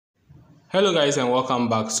Hello guys and welcome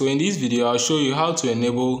back. So in this video I'll show you how to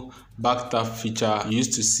enable backtap feature you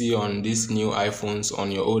used to see on these new iPhones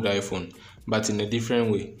on your old iPhone, but in a different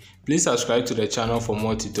way. Please subscribe to the channel for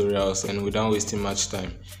more tutorials, and without wasting much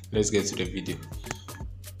time, let's get to the video.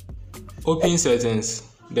 Open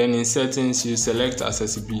settings, then in settings you select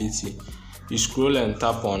accessibility. You scroll and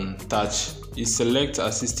tap on touch. You select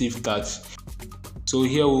assistive touch. So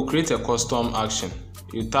here we'll create a custom action.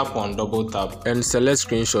 You tap on double tap and select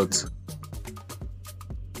screenshot.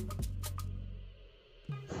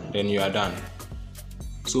 Then you are done.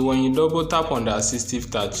 So when you double tap on the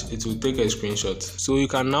assistive touch, it will take a screenshot. So you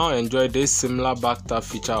can now enjoy this similar backtap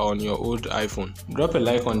feature on your old iPhone. Drop a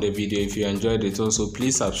like on the video if you enjoyed it. Also,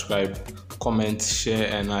 please subscribe, comment,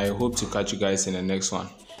 share, and I hope to catch you guys in the next one.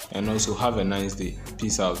 And also have a nice day.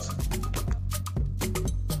 Peace out.